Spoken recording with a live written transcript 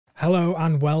Hello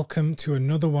and welcome to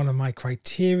another one of my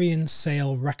Criterion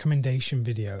Sale recommendation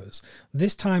videos.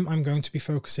 This time I'm going to be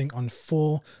focusing on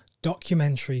 4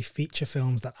 documentary feature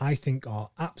films that I think are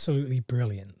absolutely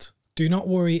brilliant. Do not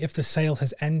worry if the sale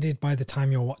has ended by the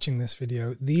time you're watching this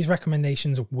video. These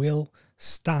recommendations will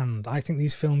stand. I think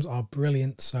these films are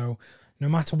brilliant, so no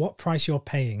matter what price you're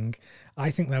paying, I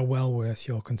think they're well worth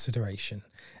your consideration.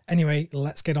 Anyway,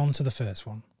 let's get on to the first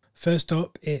one. First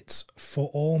up, it's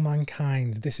For All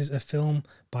Mankind. This is a film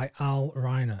by Al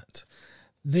Reinert.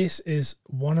 This is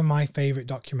one of my favourite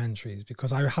documentaries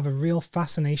because I have a real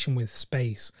fascination with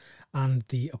space and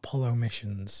the Apollo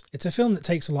missions. It's a film that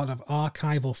takes a lot of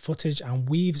archival footage and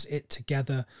weaves it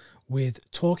together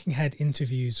with talking head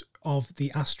interviews of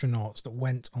the astronauts that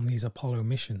went on these Apollo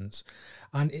missions.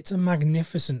 And it's a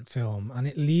magnificent film, and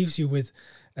it leaves you with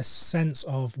a sense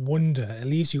of wonder. It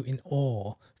leaves you in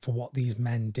awe for what these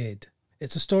men did.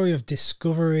 It's a story of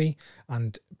discovery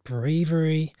and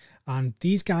bravery, and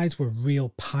these guys were real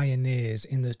pioneers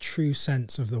in the true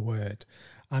sense of the word.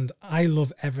 And I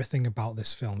love everything about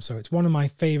this film, so it's one of my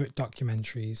favourite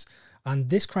documentaries. And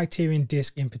this Criterion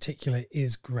disc in particular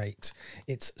is great.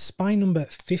 It's spine number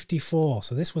 54,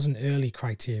 so this was an early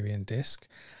Criterion disc.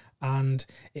 And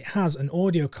it has an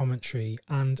audio commentary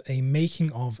and a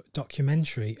making of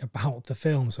documentary about the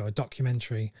film, so a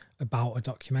documentary about a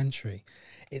documentary.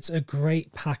 It's a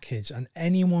great package, and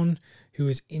anyone who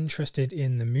is interested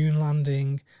in the moon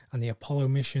landing and the Apollo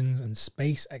missions and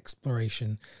space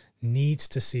exploration needs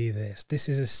to see this. This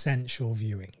is essential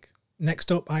viewing.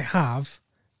 Next up I have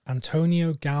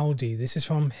Antonio Gaudi. This is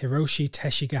from Hiroshi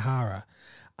Teshigahara.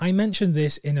 I mentioned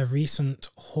this in a recent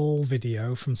haul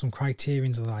video from some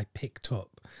Criterions that I picked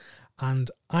up, and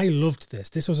I loved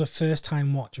this. This was a first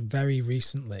time watch very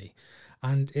recently,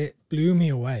 and it blew me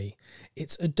away.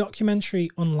 It's a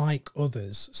documentary unlike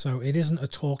others, so it isn't a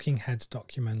talking heads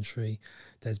documentary.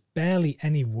 There's barely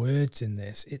any words in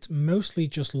this. It's mostly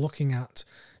just looking at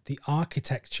the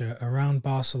architecture around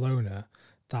Barcelona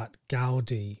that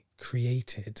Gaudi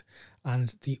created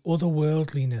and the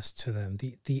otherworldliness to them,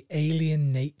 the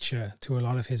alien nature to a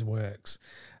lot of his works,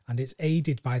 and it's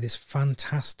aided by this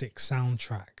fantastic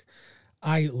soundtrack.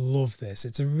 I love this.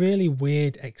 It's a really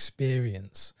weird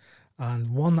experience and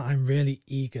one that I'm really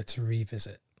eager to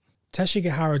revisit.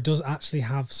 Teshigahara does actually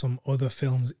have some other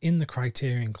films in the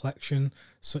Criterion collection,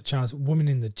 such as Woman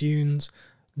in the Dunes.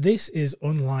 This is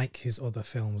unlike his other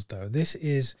films though. This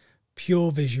is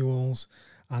pure visuals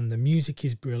and the music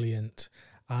is brilliant,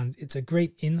 and it's a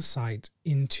great insight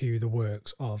into the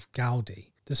works of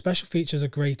Gaudi. The special features are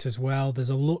great as well. There's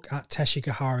a look at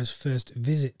Teshigahara's first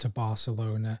visit to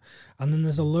Barcelona, and then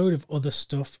there's a load of other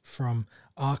stuff from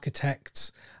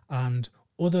architects and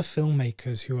other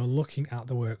filmmakers who are looking at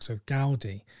the works of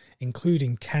Gaudi,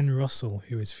 including Ken Russell,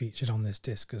 who is featured on this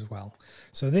disc as well.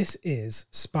 So this is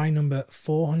spine number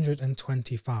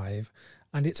 425,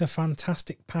 and it's a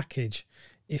fantastic package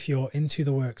if you're into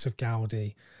the works of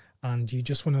Gaudi and you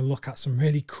just want to look at some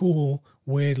really cool,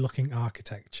 weird looking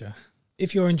architecture.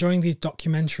 If you're enjoying these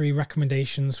documentary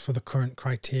recommendations for the current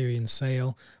Criterion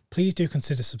sale, please do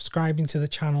consider subscribing to the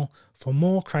channel for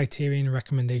more Criterion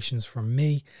recommendations from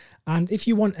me. And if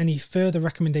you want any further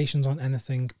recommendations on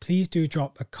anything, please do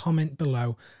drop a comment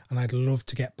below and I'd love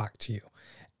to get back to you.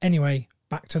 Anyway,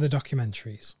 back to the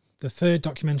documentaries. The third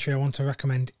documentary I want to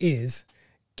recommend is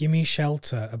Gimme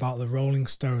Shelter, about the Rolling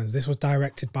Stones. This was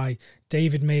directed by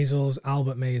David Maysles,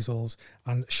 Albert Maysles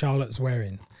and Charlotte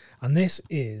Zwerin. And this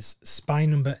is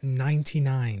spine number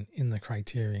 99 in the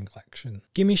Criterion collection.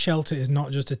 Gimme Shelter is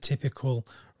not just a typical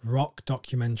rock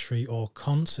documentary or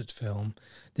concert film.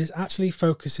 This actually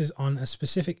focuses on a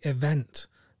specific event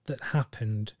that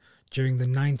happened during the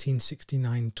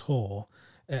 1969 tour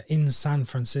in San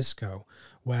Francisco,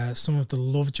 where some of the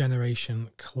Love Generation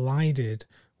collided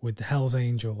with the Hells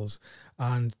Angels,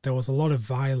 and there was a lot of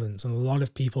violence and a lot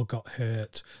of people got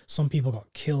hurt. Some people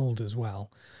got killed as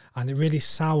well, and it really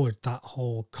soured that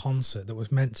whole concert that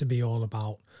was meant to be all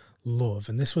about love.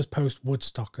 And this was post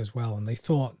Woodstock as well, and they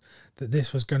thought that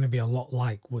this was going to be a lot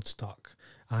like Woodstock,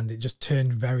 and it just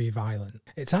turned very violent.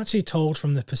 It's actually told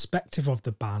from the perspective of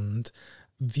the band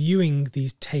viewing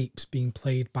these tapes being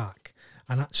played back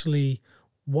and actually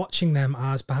watching them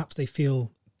as perhaps they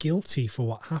feel guilty for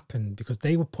what happened, because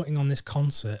they were putting on this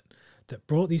concert that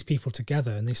brought these people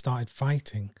together and they started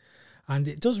fighting. And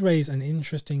it does raise an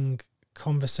interesting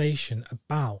conversation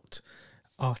about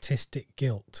artistic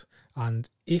guilt, and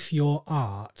if your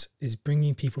art is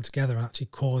bringing people together and actually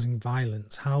causing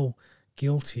violence, how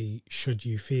guilty should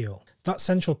you feel? That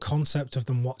central concept of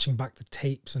them watching back the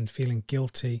tapes and feeling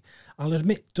guilty, I'll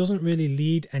admit, doesn't really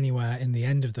lead anywhere in the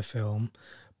end of the film,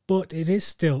 but it is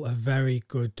still a very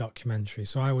good documentary,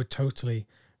 so I would totally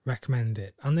recommend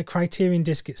it. And the Criterion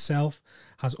disc itself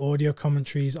has audio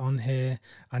commentaries on here,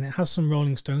 and it has some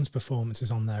Rolling Stones performances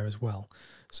on there as well.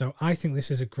 So I think this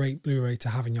is a great Blu-ray to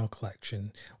have in your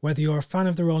collection, whether you're a fan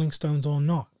of the Rolling Stones or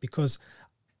not, because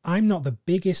I'm not the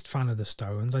biggest fan of the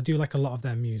Stones. I do like a lot of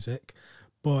their music,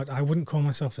 but I wouldn't call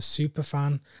myself a super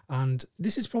fan. And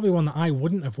this is probably one that I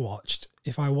wouldn't have watched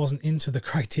if I wasn't into the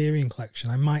Criterion collection.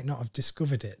 I might not have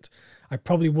discovered it. I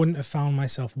probably wouldn't have found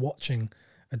myself watching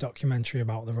a documentary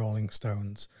about the Rolling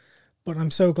Stones. But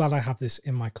I'm so glad I have this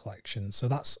in my collection. So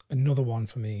that's another one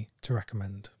for me to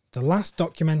recommend. The last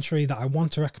documentary that I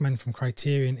want to recommend from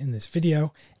Criterion in this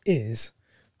video is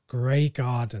Grey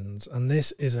Gardens, and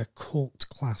this is a cult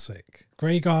classic.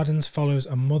 Grey Gardens follows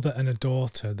a mother and a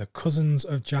daughter, the cousins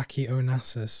of Jackie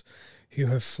Onassis, who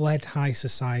have fled high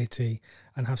society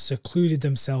and have secluded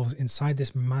themselves inside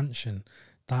this mansion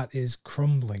that is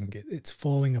crumbling. It's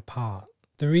falling apart.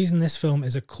 The reason this film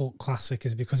is a cult classic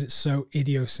is because it's so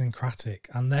idiosyncratic,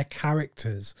 and their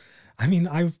characters, I mean,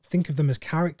 I think of them as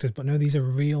characters, but no, these are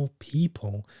real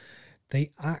people.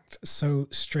 They act so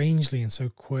strangely and so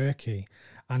quirky,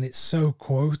 and it's so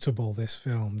quotable, this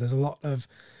film. There's a lot of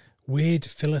weird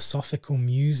philosophical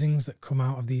musings that come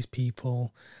out of these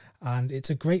people, and it's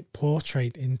a great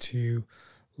portrait into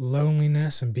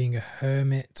loneliness and being a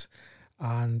hermit,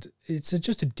 and it's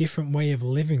just a different way of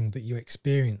living that you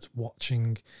experience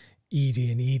watching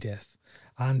Edie and Edith.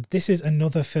 And this is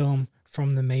another film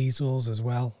from the Maisels as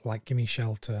well, like Gimme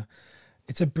Shelter.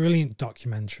 It's a brilliant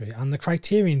documentary, and the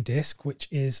Criterion disc, which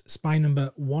is spy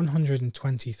number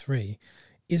 123,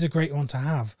 is a great one to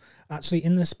have. Actually,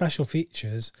 in the special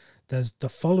features, there's the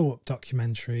follow-up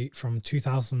documentary from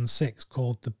 2006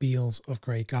 called The Beals of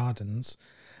Grey Gardens,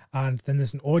 and then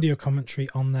there's an audio commentary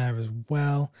on there as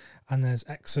well, and there's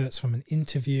excerpts from an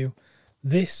interview.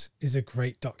 This is a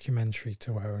great documentary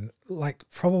to own, like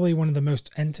probably one of the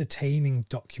most entertaining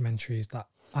documentaries that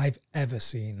I've ever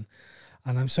seen.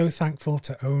 And I'm so thankful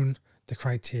to own the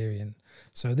Criterion.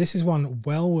 So this is one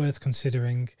well worth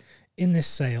considering in this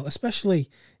sale, especially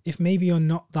if maybe you're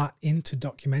not that into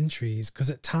documentaries, because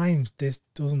at times this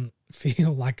doesn't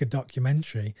feel like a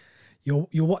documentary. You're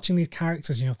watching these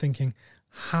characters and you're thinking,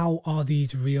 how are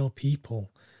these real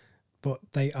people? But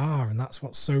they are, and that's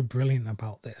what's so brilliant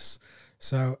about this.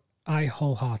 So I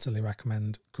wholeheartedly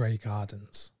recommend Grey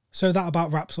Gardens. So that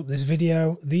about wraps up this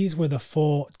video. These were the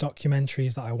 4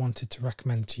 documentaries that I wanted to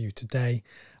recommend to you today.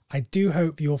 I do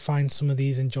hope you'll find some of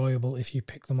these enjoyable if you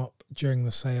pick them up during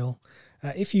the sale.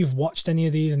 If you've watched any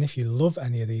of these and if you love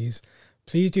any of these,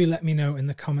 please do let me know in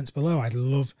the comments below. I'd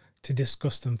love to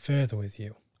discuss them further with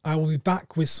you. I will be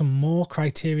back with some more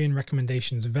Criterion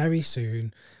recommendations very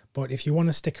soon, but if you want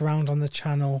to stick around on the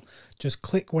channel, just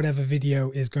click whatever video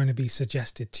is going to be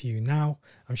suggested to you now.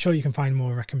 I'm sure you can find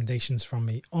more recommendations from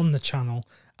me on the channel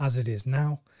as it is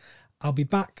now. I'll be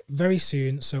back very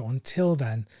soon, so until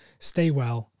then, stay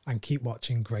well and keep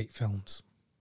watching great films.